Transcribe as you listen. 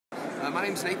My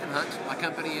name is Nathan Hunt. My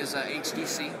company is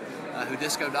HDC,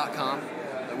 Hudisco.com.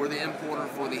 We're the importer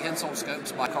for the Hensoldt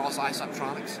scopes by Zeiss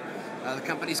The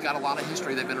company's got a lot of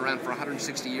history. They've been around for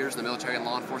 160 years in the military and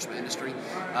law enforcement industry.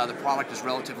 The product is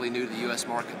relatively new to the U.S.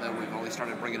 market, though we've only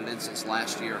started bringing it in since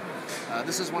last year.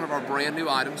 This is one of our brand new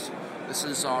items. This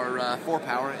is our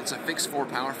 4-power. It's a fixed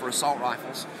 4-power for assault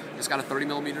rifles. It's got a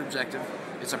 30mm objective.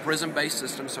 It's a prism-based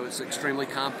system, so it's extremely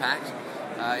compact.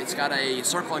 It's got a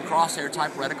circle and crosshair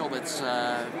type reticle that's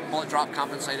bullet drop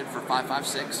compensated for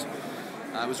 5.56.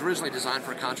 It was originally designed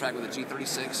for a contract with a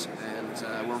G36,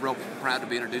 and we're real proud to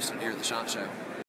be introducing it here at the SHOT Show.